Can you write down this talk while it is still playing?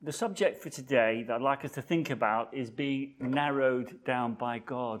The subject for today that I'd like us to think about is being narrowed down by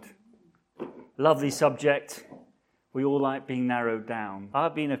God. Lovely subject. We all like being narrowed down.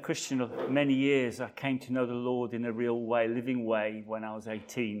 I've been a Christian of many years. I came to know the Lord in a real way, living way, when I was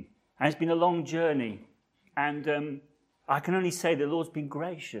 18. And it's been a long journey. And I can only say the Lord's been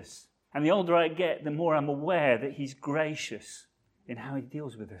gracious. And the older I get, the more I'm aware that he's gracious in how he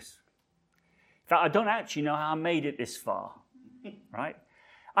deals with us. In fact, I don't actually know how I made it this far, right?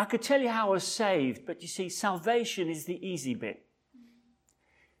 I could tell you how I was saved, but you see, salvation is the easy bit.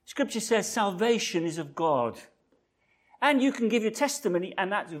 Scripture says salvation is of God. And you can give your testimony, and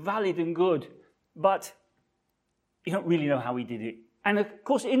that's valid and good, but you don't really know how he did it. And of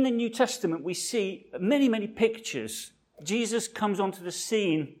course, in the New Testament, we see many, many pictures. Jesus comes onto the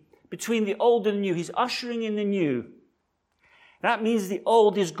scene between the old and the new. He's ushering in the new. That means the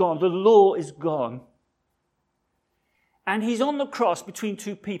old is gone, the law is gone. And he's on the cross between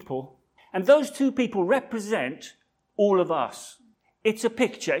two people. And those two people represent all of us. It's a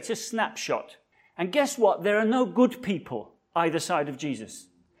picture, it's a snapshot. And guess what? There are no good people either side of Jesus.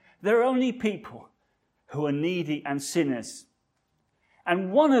 There are only people who are needy and sinners.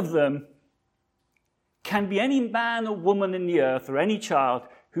 And one of them can be any man or woman in the earth or any child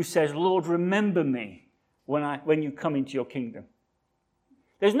who says, Lord, remember me when you come into your kingdom.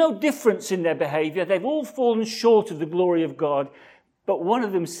 There's no difference in their behavior. They've all fallen short of the glory of God. But one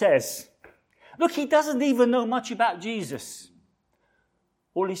of them says, look, he doesn't even know much about Jesus.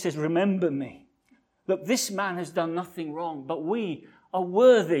 All he says, remember me. Look, this man has done nothing wrong, but we are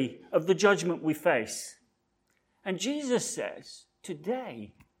worthy of the judgment we face. And Jesus says,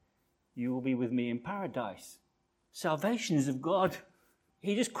 today you will be with me in paradise. Salvation is of God.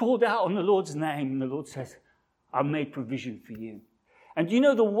 He just called out on the Lord's name, and the Lord says, I've made provision for you. And you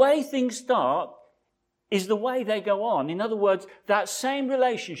know, the way things start is the way they go on. In other words, that same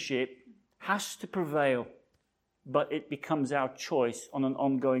relationship has to prevail, but it becomes our choice on an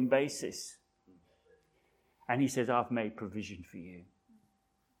ongoing basis. And he says, I've made provision for you.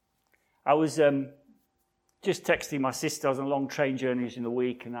 I was just texting my sister. I was on long train journeys in the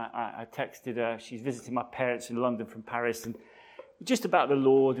week, and I texted her. She's visiting my parents in London from Paris, and just about the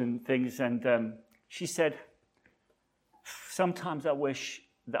Lord and things. And she said, sometimes I wish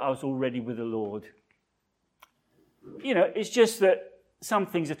that I was already with the Lord. You know, it's just that some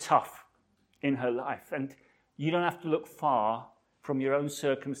things are tough in her life, and you don't have to look far from your own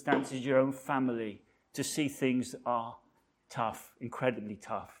circumstances, your own family, to see things that are tough, incredibly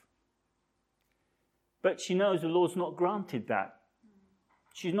tough. But she knows the Lord's not granted that.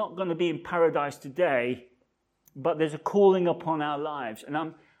 She's not going to be in paradise today, but there's a calling upon our lives.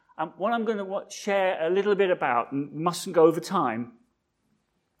 And what I'm going to share a little bit about, and mustn't go over time,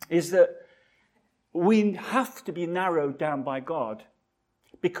 is that we have to be narrowed down by God,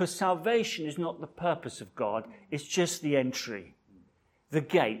 because salvation is not the purpose of God, it's just the entry, the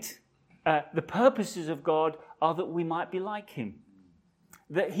gate. The purposes of God are that we might be like him,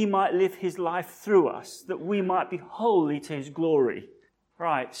 that he might live his life through us, that we might be holy to his glory.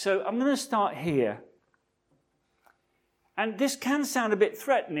 Right, so I'm going to start here. And this can sound a bit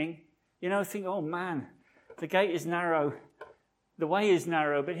threatening, you know, think, oh man, the gate is narrow, the way is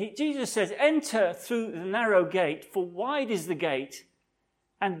narrow. But Jesus says, enter through the narrow gate, for wide is the gate,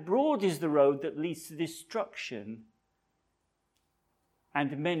 and broad is the road that leads to destruction,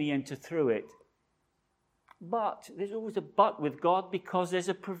 and many enter through it. But there's always a but with God, because there's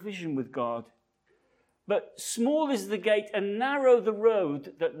a provision with God. But small is the gate and narrow the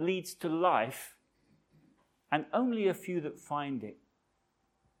road that leads to life, and only a few that find it.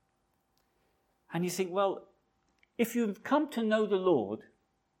 And you think, well, if you've come to know the Lord,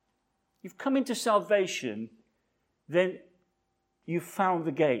 you've come into salvation, then you've found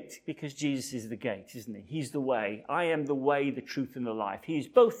the gate, because Jesus is the gate, isn't he? He's the way. I am the way, the truth, and the life. He's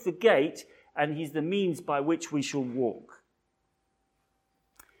both the gate and he's the means by which we shall walk.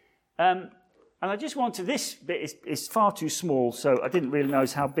 And I just wanted, this bit is far too small, so I didn't really know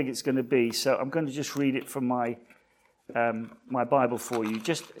how big it's going to be, so I'm going to just read it from my Bible for you.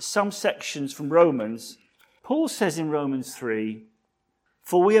 Just some sections from Romans. Paul says in Romans 3,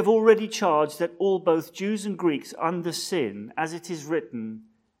 for we have already charged that all, both Jews and Greeks, under sin, as it is written,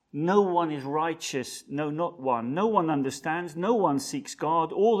 no one is righteous, no, not one. No one understands, no one seeks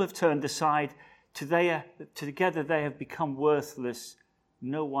God. All have turned aside. Together they have become worthless.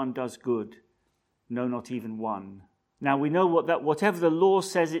 No one does good. No, not even one. Now we know that whatever the law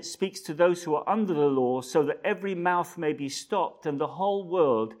says, it speaks to those who are under the law, so that every mouth may be stopped and the whole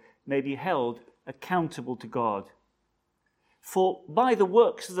world may be held accountable to God. For by the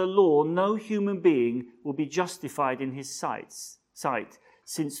works of the law, no human being will be justified in his sight,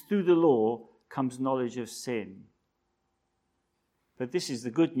 since through the law comes knowledge of sin. But this is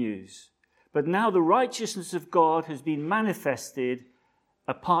the good news. But now the righteousness of God has been manifested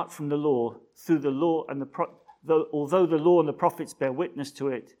apart from the law, through the law and although the law and the prophets bear witness to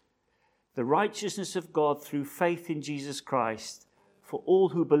it, the righteousness of God through faith in Jesus Christ for all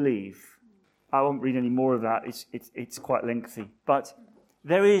who believe. I won't read any more of that. It's quite lengthy. But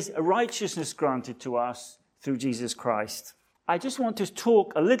there is a righteousness granted to us through Jesus Christ. I just want to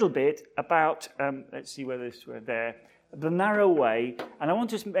talk a little bit about, let's see whether we're there, the narrow way. And I want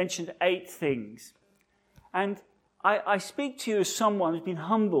to mention 8 things. And I speak to you as someone who's been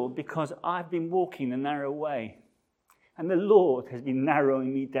humbled because I've been walking the narrow way. And the Lord has been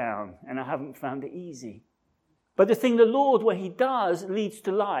narrowing me down, and I haven't found it easy. But the thing, the Lord, what he does, leads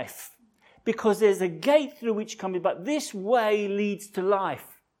to life. Because there's a gate through which comes, but this way leads to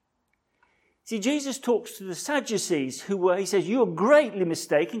life. See, Jesus talks to the Sadducees, he says, you're greatly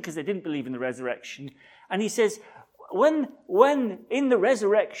mistaken, because they didn't believe in the resurrection. And he says, when in the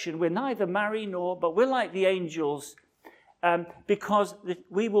resurrection, we're neither marry but we're like the angels, because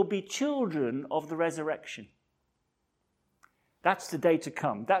we will be children of the resurrection. That's the day to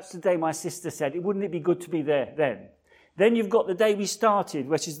come. That's the day my sister said, wouldn't it be good to be there then? Then you've got the day we started,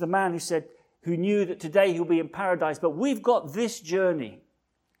 which is the man who knew that today he'll be in paradise. But we've got this journey.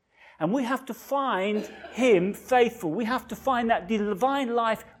 And we have to find him faithful. We have to find that divine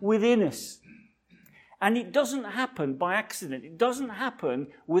life within us. And it doesn't happen by accident. It doesn't happen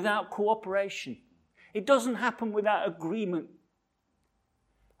without cooperation. It doesn't happen without agreement.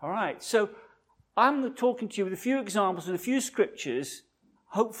 All right, so I'm talking to you with a few examples and a few scriptures,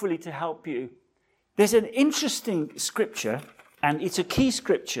 hopefully to help you. There's an interesting scripture, and it's a key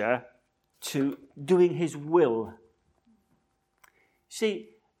scripture to doing his will.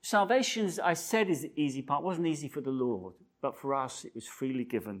 See, salvation, as I said, is the easy part. It wasn't easy for the Lord, but for us it was freely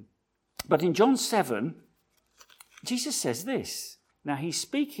given. But in John 7, Jesus says this. Now, he's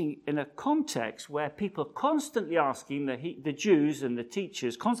speaking in a context where people are constantly asking, the Jews and the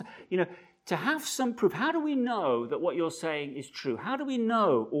teachers, to have some proof. How do we know that what you're saying is true? How do we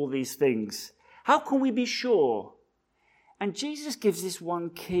know all these things? How can we be sure? And Jesus gives this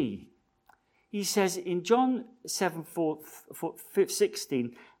one key. He says in John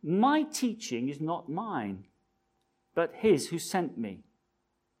 7:16, my teaching is not mine, but his who sent me.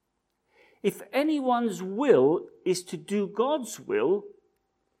 If anyone's will is to do God's will,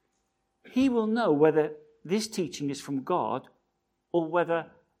 he will know whether this teaching is from God or whether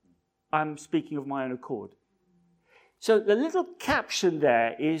I'm speaking of my own accord. So the little caption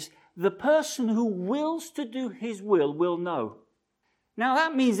there is, the person who wills to do his will know. Now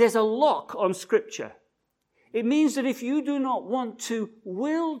that means there's a lock on Scripture. It means that if you do not want to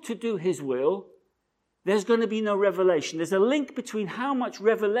will to do his will, there's going to be no revelation. There's a link between how much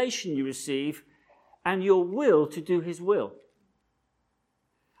revelation you receive and your will to do his will.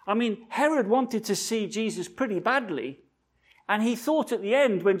 I mean, Herod wanted to see Jesus pretty badly, and he thought at the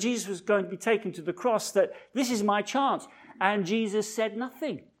end, when Jesus was going to be taken to the cross, that this is my chance. And Jesus said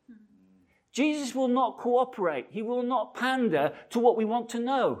nothing. Jesus will not cooperate. He will not pander to what we want to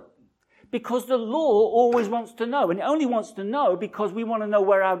know. Because the law always wants to know. And it only wants to know because we want to know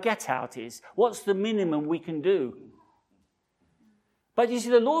where our get out is. What's the minimum we can do? But you see,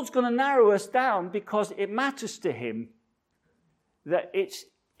 the Lord's going to narrow us down because it matters to him that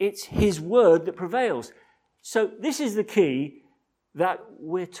it's his word that prevails. So this is the key, that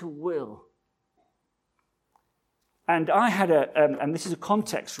we're to will. And I had and this is a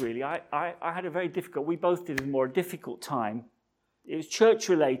context really, I had a very difficult, we both did a more difficult time. It was church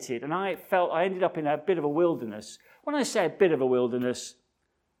related, and I ended up in a bit of a wilderness. When I say a bit of a wilderness,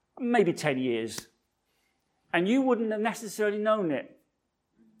 maybe 10 years. And you wouldn't have necessarily known it.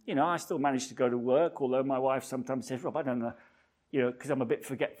 I still managed to go to work, although my wife sometimes says, Rob, I don't know, because I'm a bit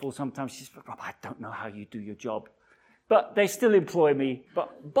forgetful sometimes. She says, Rob, I don't know how you do your job. But they still employ me.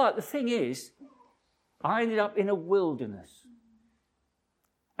 But the thing is, I ended up in a wilderness.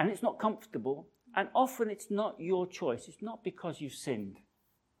 And it's not comfortable. And often it's not your choice. It's not because you've sinned.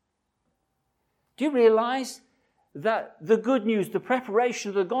 Do you realize that the good news, the preparation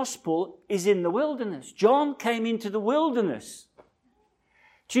of the gospel is in the wilderness? John came into the wilderness.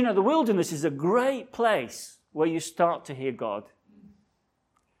 Do you know, the wilderness is a great place where you start to hear God.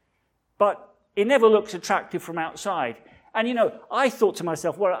 But it never looks attractive from outside. And I thought to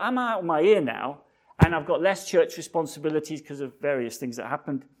myself, well, I'm out of my ear now, and I've got less church responsibilities because of various things that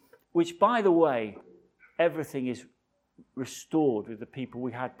happened, which, by the way, everything is restored with the people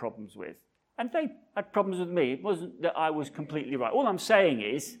we had problems with. And they had problems with me. It wasn't that I was completely right. All I'm saying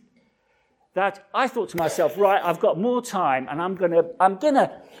is that I thought to myself, right, I've got more time, and I'm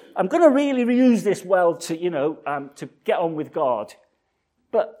gonna really use this well to to get on with God.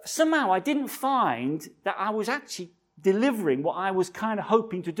 But somehow I didn't find that I was actually delivering what I was kind of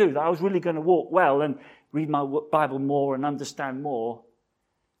hoping to do, that I was really going to walk well and read my Bible more and understand more.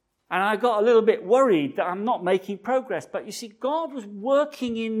 And I got a little bit worried that I'm not making progress. But you see, God was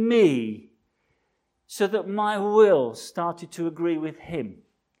working in me so that my will started to agree with him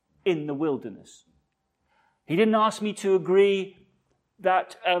in the wilderness. He didn't ask me to agree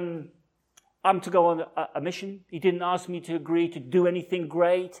that I'm to go on a mission. He didn't ask me to agree to do anything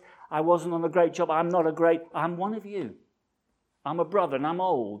great. I wasn't on a great job. I'm one of you. I'm a brother and I'm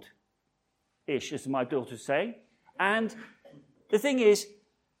old-ish, as my daughters say. And the thing is,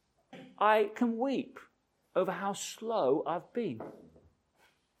 I can weep over how slow I've been.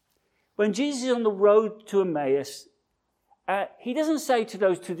 When Jesus is on the road to Emmaus, he doesn't say to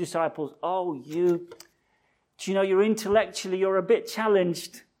those two disciples, oh, you're intellectually, you're a bit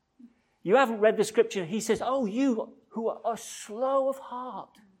challenged. You haven't read the scripture. He says, oh, you who are slow of heart.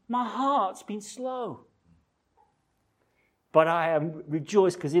 My heart's been slow. But I am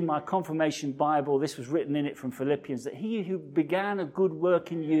rejoiced because in my confirmation Bible, this was written in it from Philippians, that he who began a good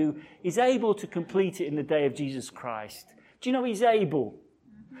work in you is able to complete it in the day of Jesus Christ. Do you know he's able?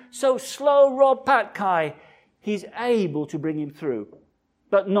 So slow Rob Patkai, he's able to bring him through,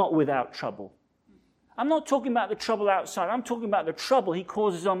 but not without trouble. I'm not talking about the trouble outside. I'm talking about the trouble he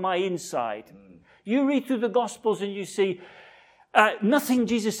causes on my inside. You read through the Gospels and you see nothing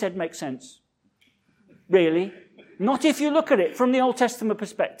Jesus said makes sense. Really. Not if you look at it from the Old Testament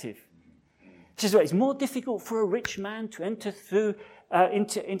perspective. He says, well, it's more difficult for a rich man to enter through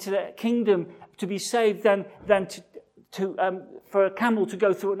into the kingdom to be saved than for a camel to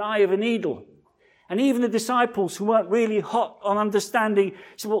go through an eye of a needle. And even the disciples who weren't really hot on understanding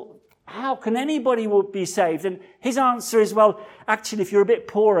said, well, how can anybody be saved? And his answer is, well, actually, if you're a bit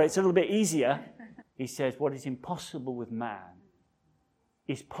poorer, it's a little bit easier. He says, what is impossible with man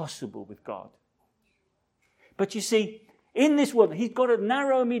is possible with God. But you see, in this world, he's got to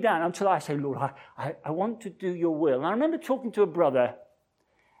narrow me down until I say, Lord, I want to do your will. And I remember talking to a brother,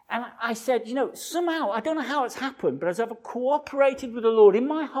 and I said, somehow, I don't know how it's happened, but as I've cooperated with the Lord in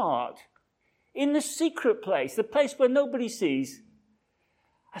my heart, in the secret place, the place where nobody sees,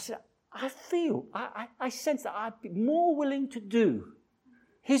 I said, I sense that I'd be more willing to do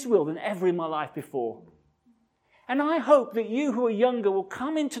his will than ever in my life before. And I hope that you who are younger will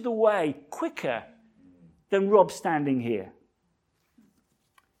come into the way quicker than Rob standing here.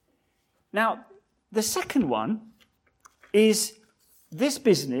 Now, the second one is this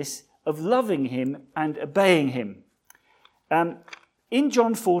business of loving him and obeying him. In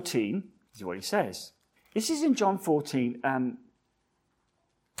John 14, this is what he says. This is in John 14,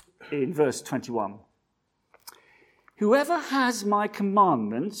 in verse 21. Whoever has my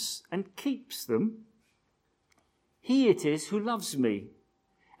commandments and keeps them, he it is who loves me.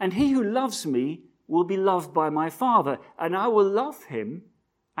 And he who loves me will be loved by my Father, and I will love him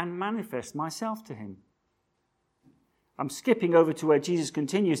and manifest myself to him. I'm skipping over to where Jesus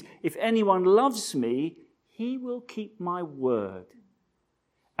continues. If anyone loves me, he will keep my word.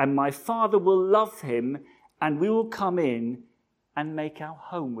 And my Father will love him, and we will come in and make our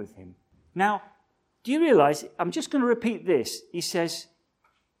home with him. Now, do you realize, I'm just going to repeat this. He says,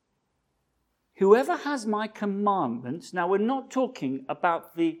 whoever has my commandments, now we're not talking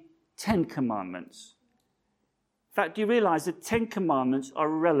about the 10 commandments. In fact, do you realize that 10 commandments are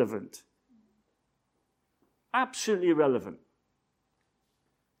irrelevant? Absolutely irrelevant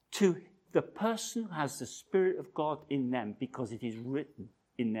to the person who has the Spirit of God in them, because it is written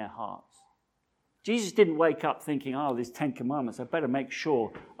in their hearts. Jesus didn't wake up thinking, there's 10 commandments, I better make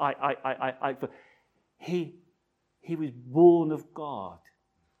sure He was born of God.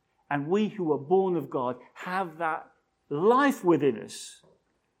 And we who are born of God have that life within us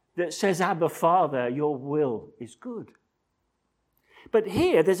that says, Abba, Father, your will is good. But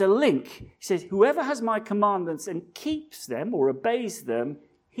here there's a link. He says, whoever has my commandments and keeps them or obeys them,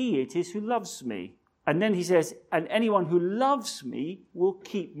 he it is who loves me. And then he says, and anyone who loves me will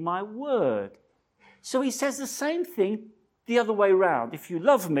keep my word. So he says the same thing the other way around. If you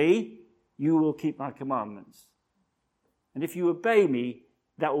love me, you will keep my commandments. And if you obey me,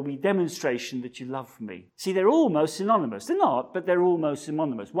 that will be demonstration that you love me. See, they're almost synonymous. They're not, but they're almost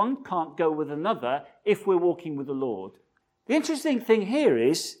synonymous. One can't go with another if we're walking with the Lord. The interesting thing here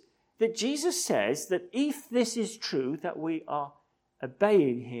is that Jesus says that if this is true, that we are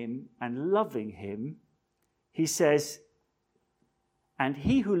obeying him and loving him, he says, and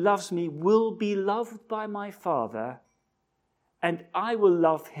he who loves me will be loved by my Father, and I will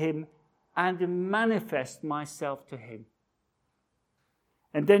love him and manifest myself to him.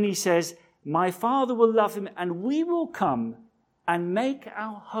 And then he says, my Father will love him, and we will come and make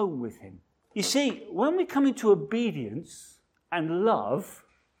our home with him. You see, when we come into obedience and love,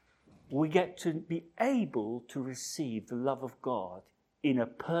 we get to be able to receive the love of God in a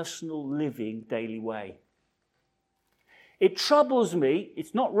personal, living, daily way. It troubles me,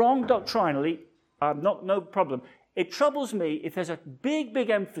 it's not wrong doctrinally, no problem. It troubles me if there's a big, big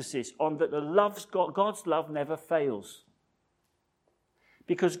emphasis on that God's love never fails.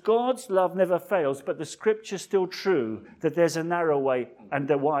 Because God's love never fails, but the scripture's still true that there's a narrow way and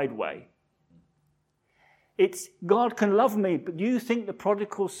a wide way. It's God can love me, but do you think the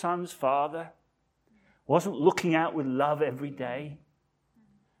prodigal son's father wasn't looking out with love every day?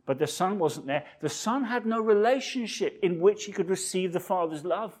 But the son wasn't there. The son had no relationship in which he could receive the father's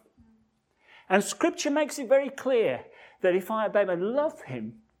love. And scripture makes it very clear that if I obey him and love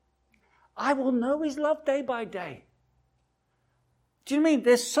him, I will know his love day by day. Do you mean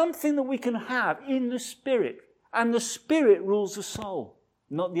there's something that we can have in the Spirit, and the Spirit rules the soul,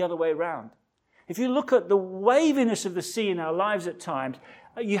 not the other way around? If you look at the waviness of the sea in our lives at times,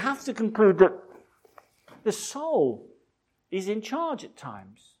 you have to conclude that the soul is in charge at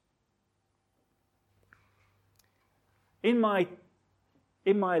times. In my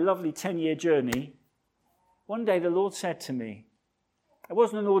lovely 10-year journey, one day the Lord said to me, it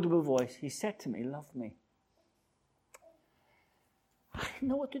wasn't an audible voice, he said to me, love me. I didn't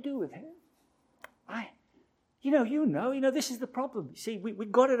know what to do with him. This is the problem. You see, we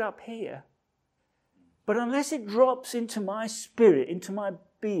got it up here. But unless it drops into my spirit, into my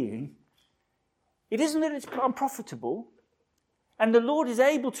being, it isn't that it's unprofitable. And the Lord is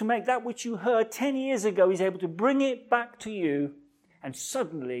able to make that which you heard 10 years ago, he's able to bring it back to you, and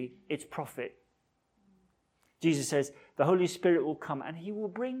suddenly it's profit. Jesus says, the Holy Spirit will come and he will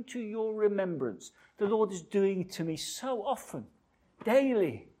bring to your remembrance. The Lord is doing it to me so often,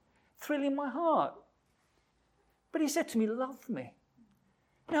 daily, thrilling my heart. But he said to me, love me.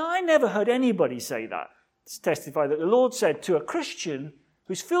 Now, I never heard anybody say that, testify that the Lord said to a Christian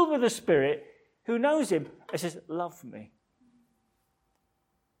who's filled with the Spirit, who knows him, he says, love me.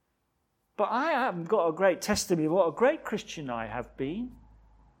 But I haven't got a great testimony of what a great Christian I have been.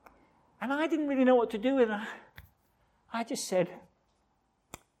 And I didn't really know what to do with it. I just said,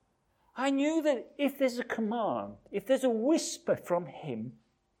 I knew that if there's a command, if there's a whisper from him,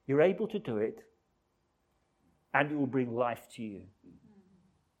 you're able to do it, and it will bring life to you.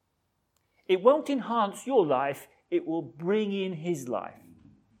 It won't enhance your life, it will bring in his life.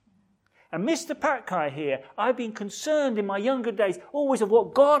 And Mr. Patkai here, I've been concerned in my younger days always of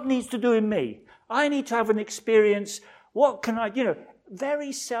what God needs to do in me. I need to have an experience. What can I,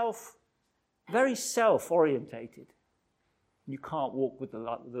 very self-orientated. You can't walk with the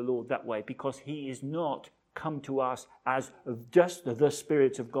Lord that way because he is not come to us as just the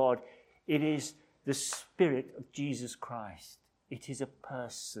Spirit of God. It is the Spirit of Jesus Christ. It is a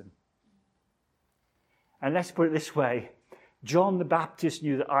person. And let's put it this way. John the Baptist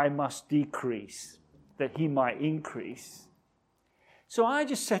knew that I must decrease, that he might increase. So I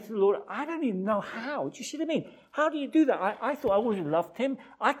just said to the Lord, I don't even know how. Do you see what I mean? How do you do that? I thought I always loved him.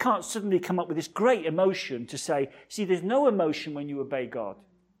 I can't suddenly come up with this great emotion to say, see, there's no emotion when you obey God.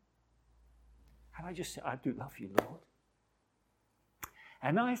 And I just said, I do love you, Lord.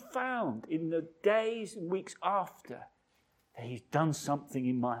 And I found in the days and weeks after that he's done something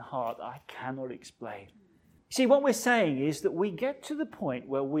in my heart that I cannot explain. See, what we're saying is that we get to the point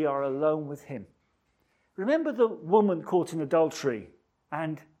where we are alone with him. Remember the woman caught in adultery,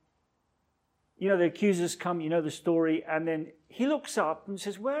 and the accusers come, the story, and then he looks up and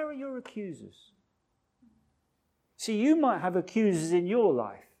says, where are your accusers? See, you might have accusers in your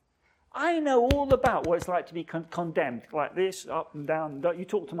life. I know all about what it's like to be condemned, like this, up and down. You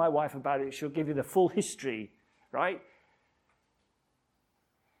talk to my wife about it, she'll give you the full history, right?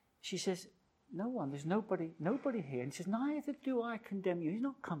 She says, no one, there's nobody here. And he says, neither do I condemn you. He's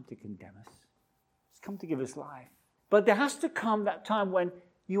not come to condemn us. He's come to give us life. But there has to come that time when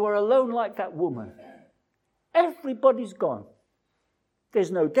you are alone like that woman. Everybody's gone.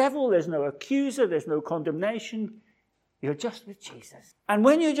 There's no devil, there's no accuser, there's no condemnation. You're just with Jesus. And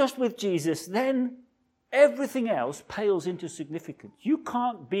when you're just with Jesus, then everything else pales into significance. You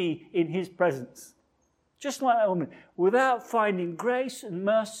can't be in his presence, just like that woman, without finding grace and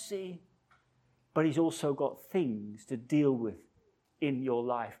mercy. But he's also got things to deal with in your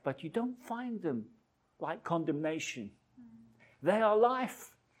life. But you don't find them like condemnation. They are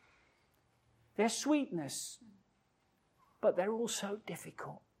life. They're sweetness. But they're also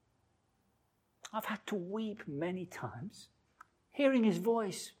difficult. I've had to weep many times. Hearing his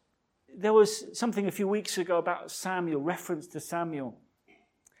voice there was something a few weeks ago about Samuel, reference to Samuel.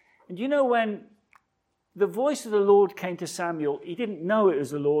 And you know, when the voice of the Lord came to Samuel, he didn't know it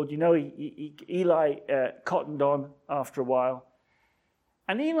was the Lord. You know, Eli cottoned on after a while.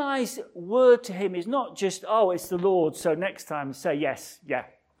 And Eli's word to him is not just, oh, it's the Lord, so next time say yes, yeah.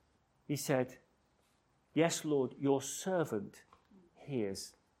 He said, yes, Lord, your servant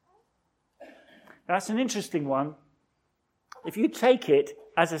hears. That's an interesting one. If you take it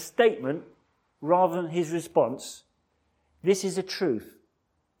as a statement rather than his response, this is a truth.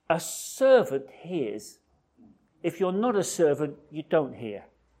 A servant hears. If you're not a servant, you don't hear.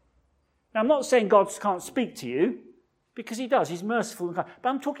 Now, I'm not saying God can't speak to you, because he does. He's merciful and kind. But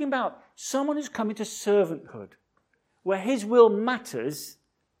I'm talking about someone who's come into servanthood, where his will matters.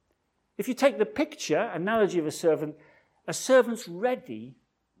 If you take the picture, analogy of a servant's ready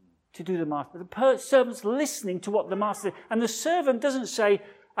to do the master. The servant's listening to what the master says. And the servant doesn't say,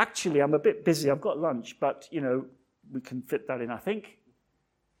 actually, I'm a bit busy, I've got lunch, but, we can fit that in, I think.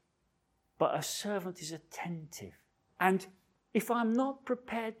 But a servant is attentive. And if I'm not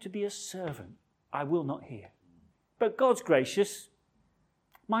prepared to be a servant, I will not hear. But God's gracious.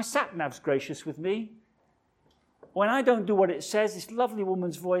 My sat-nav's gracious with me. When I don't do what it says, this lovely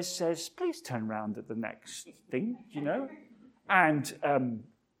woman's voice says, please turn round at the next thing, And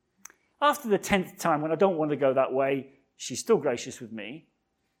after the 10th time, when I don't want to go that way, she's still gracious with me.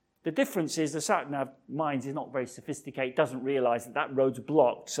 The difference is the sat-nav mind is not very sophisticated, doesn't realise that road's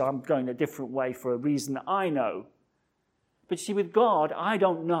blocked, so I'm going a different way for a reason that I know. But you see, with God, I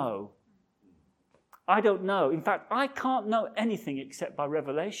don't know. I don't know. In fact, I can't know anything except by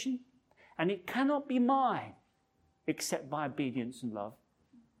revelation, and it cannot be mine except by obedience and love.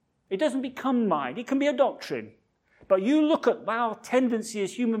 It doesn't become mine. It can be a doctrine. But you look at our tendency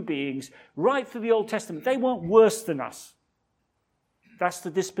as human beings right through the Old Testament, they weren't worse than us. That's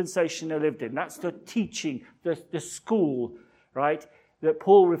the dispensation they lived in. That's the teaching, the school, right, that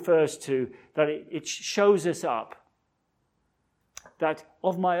Paul refers to, that it shows us up. That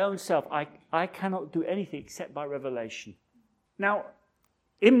of my own self, I cannot do anything except by revelation. Now,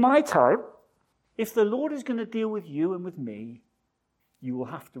 in my time, if the Lord is going to deal with you and with me, you will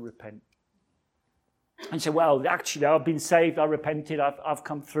have to repent. And say, well, actually, I've been saved, I repented, I've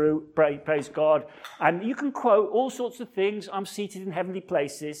come through, praise God. And you can quote all sorts of things, I'm seated in heavenly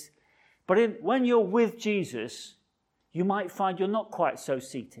places. But when you're with Jesus, you might find you're not quite so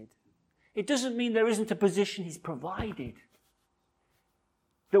seated. It doesn't mean there isn't a position he's provided.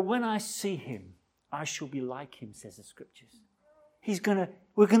 That when I see him, I shall be like him, says the scriptures. We're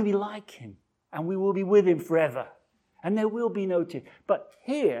going to be like him, and we will be with him forever. And there will be no tears. But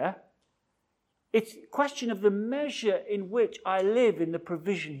here, it's a question of the measure in which I live in the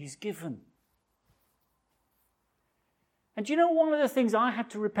provision he's given. And do you know one of the things I had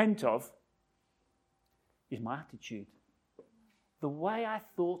to repent of is my attitude. The way I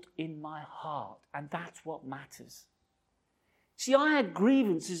thought in my heart, and that's what matters. See, I had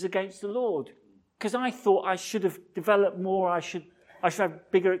grievances against the Lord because I thought I should have developed more, I should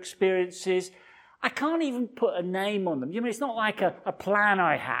have bigger experiences. I can't even put a name on them. It's not like a plan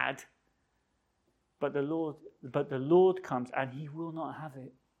I had. But the Lord comes and he will not have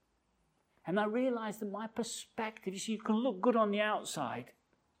it. And I realized that my perspective, you can look good on the outside.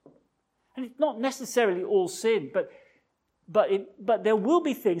 And it's not necessarily all sin, but there will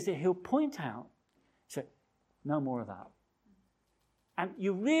be things that he'll point out. Say, no more of that. And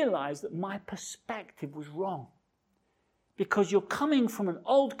you realize that my perspective was wrong. Because you're coming from an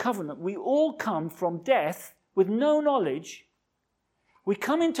old covenant. We all come from death with no knowledge. We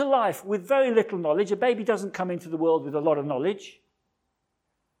come into life with very little knowledge. A baby doesn't come into the world with a lot of knowledge.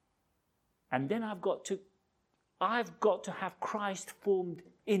 And then I've got to have Christ formed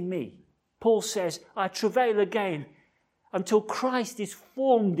in me. Paul says, I travail again until Christ is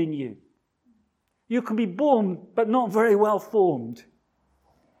formed in you. You can be born, but not very well formed.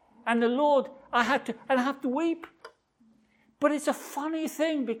 And the Lord, I have to weep. But it's a funny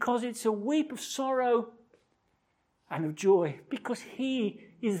thing because it's a weep of sorrow and of joy, because he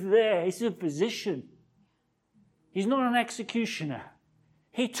is there. He's a physician. He's not an executioner.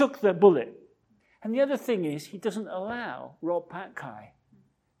 He took the bullet. And the other thing is, he doesn't allow Rob Patkai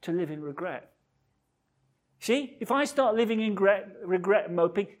to live in regret. See, if I start living in regret and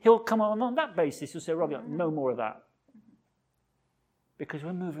moping, he'll come on that basis. He'll say, Rob, no more of that. Because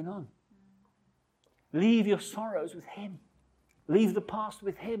we're moving on. Leave your sorrows with him. Leave the past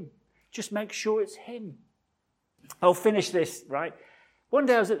with him. Just make sure it's him. I'll finish this, right? One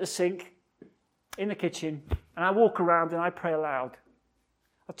day I was at the sink in the kitchen, and I walk around and I pray aloud.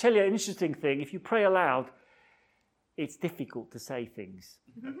 I'll tell you an interesting thing. If you pray aloud, it's difficult to say things.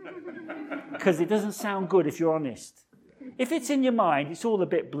 Because it doesn't sound good if you're honest. If it's in your mind, it's all a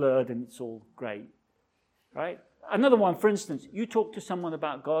bit blurred and it's all great. Right? Another one, for instance, you talk to someone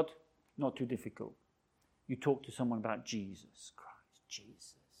about God, not too difficult. You talk to someone about Jesus Christ.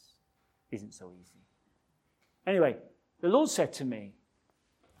 Jesus isn't so easy. Anyway, the Lord said to me,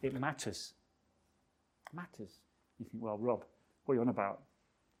 it matters. It matters. You think, well, Rob, what are you on about?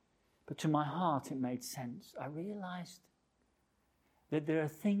 But to my heart, it made sense. I realized that there are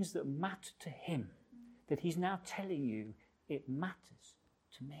things that matter to him, that he's now telling you it matters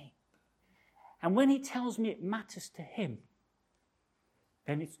to me. And when he tells me it matters to him,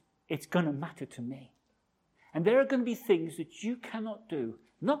 then it's going to matter to me. And there are going to be things that you cannot do,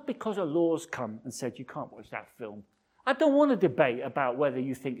 not because a law's come and said you can't watch that film. I don't want to debate about whether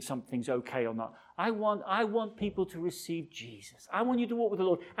you think something's okay or not. I want people to receive Jesus. I want you to walk with the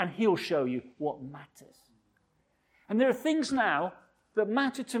Lord, and he'll show you what matters. And there are things now that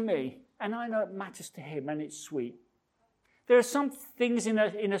matter to me, and I know it matters to him, and it's sweet. There are some things in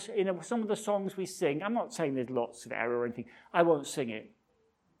some of the songs we sing. I'm not saying there's lots of error or anything. I won't sing it.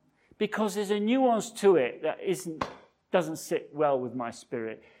 Because there's a nuance to it that doesn't sit well with my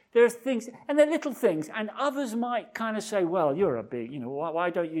spirit. There are things, and they're little things, and others might kind of say, well, you're a big, why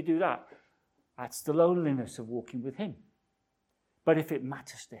don't you do that? That's the loneliness of walking with him. But if it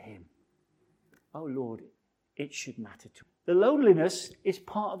matters to him, oh Lord, it should matter to him. The loneliness is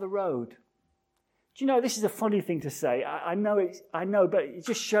part of the road. Do you know, this is a funny thing to say. I know, but it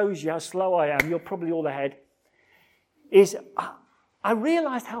just shows you how slow I am. You're probably all ahead. I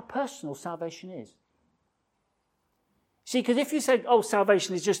realized how personal salvation is. See, because if you said, oh,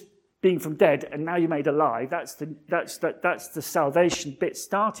 salvation is just being from dead and now you're made alive, that's the salvation bit,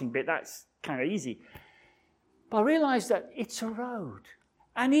 starting bit, that's kind of easy. But I realized that it's a road,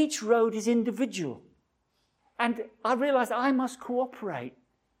 and each road is individual. And I realized I must cooperate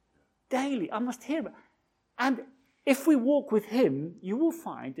daily. I must hear it. And if we walk with him, you will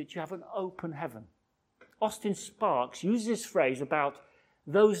find that you have an open heaven. Austin Sparks uses this phrase about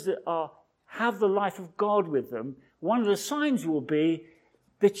those that have the life of God with them. One of the signs will be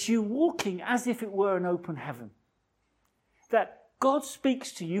that you're walking as if it were an open heaven. That God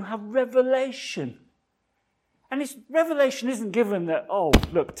speaks to you, you have revelation. And revelation isn't given that, oh,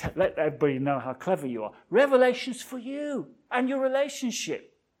 look, let everybody know how clever you are. Revelation's for you and your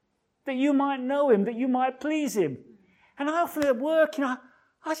relationship. That you might know him, that you might please him. And I often at work, I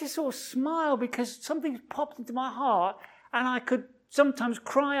just sort of smile because something's popped into my heart, and I could sometimes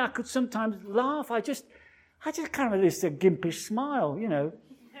cry, I could sometimes laugh. I just kind of this gimpish smile,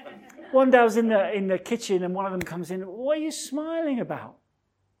 One day I was in the kitchen and one of them comes in, what are you smiling about?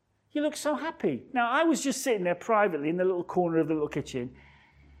 You look so happy. Now, I was just sitting there privately in the little corner of the little kitchen,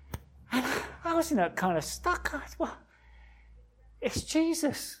 and I was kind of stuck. I said, well, it's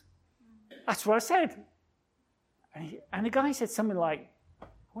Jesus. That's what I said. And the guy said something like, I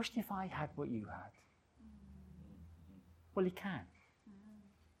wish if I had what you had. Well, he can.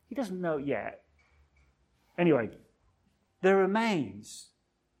 He doesn't know it yet. Anyway, there remains,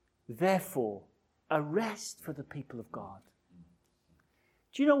 therefore, a rest for the people of God.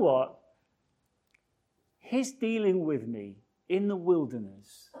 Do you know what? His dealing with me in the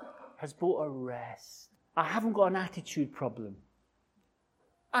wilderness has brought a rest. I haven't got an attitude problem.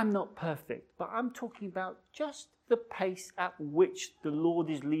 I'm not perfect, but I'm talking about just the pace at which the Lord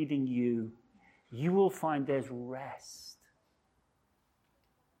is leading you. You will find there's rest.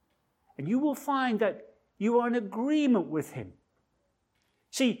 And you will find that you are in agreement with him.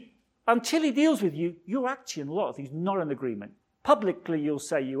 See, until he deals with you, you're actually in a lot of things not in agreement. Publicly, you'll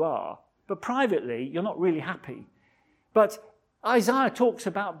say you are, but privately, you're not really happy. But Isaiah talks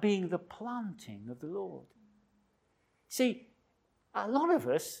about being the planting of the Lord. See, a lot of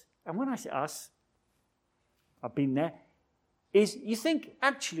us, and when I say us, I've been there, is you think,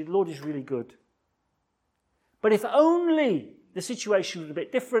 actually, the Lord is really good. But if only the situation was a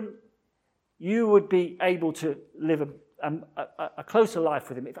bit different, you would be able to live a closer life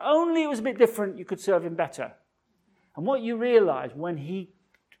with him. If only it was a bit different, you could serve him better. And what you realize when he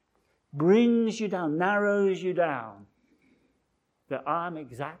brings you down, narrows you down, that I'm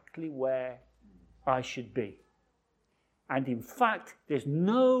exactly where I should be. And in fact, there's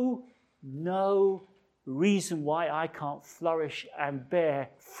no reason why I can't flourish and bear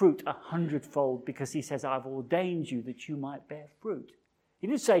fruit 100-fold, because he says, I've ordained you that you might bear fruit. He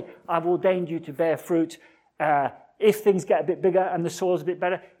didn't say, I've ordained you to bear fruit if things get a bit bigger and the soil's a bit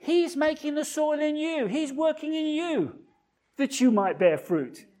better. He's making the soil in you. He's working in you that you might bear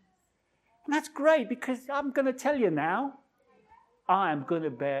fruit. And that's great, because I'm going to tell you now, I am going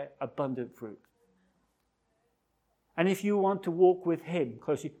to bear abundant fruit. And if you want to walk with him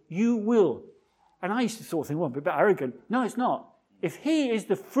closely, you will. And I used to sort of think, well, I'm a bit arrogant. No, it's not. If he is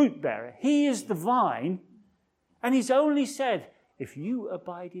the fruit bearer, he is the vine, and he's only said, if you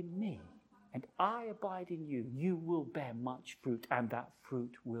abide in me and I abide in you, you will bear much fruit, and that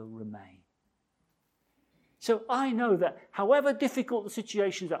fruit will remain. So I know that however difficult the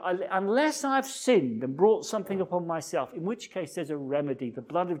situations are, unless I've sinned and brought something upon myself, in which case there's a remedy. The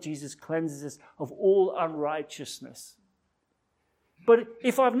blood of Jesus cleanses us of all unrighteousness. But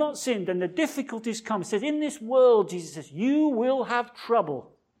if I've not sinned and the difficulties come, it says, in this world, Jesus says, you will have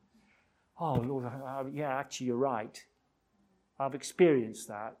trouble. Oh, Lord, yeah, actually you're right. I've experienced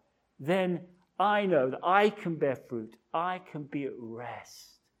that. Then I know that I can bear fruit. I can be at rest.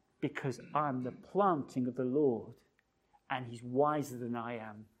 Because I'm the planting of the Lord, and he's wiser than I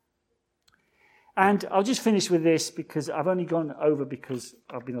am. And I'll just finish with this, because I've only gone over because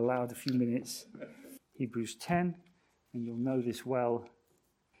I've been allowed a few minutes. Hebrews 10, and you'll know this well.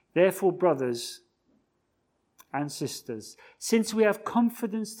 Therefore, brothers and sisters, since we have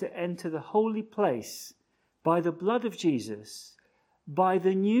confidence to enter the holy place by the blood of Jesus, by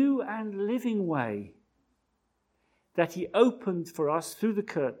the new and living way that he opened for us through the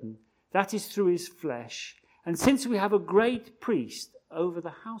curtain, that is through his flesh. And since we have a great priest over the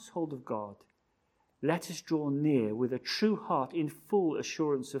household of God, let us draw near with a true heart in full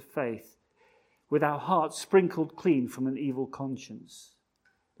assurance of faith, with our hearts sprinkled clean from an evil conscience.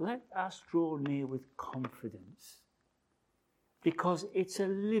 Let us draw near with confidence, because it's a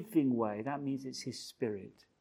living way. That means it's his Spirit.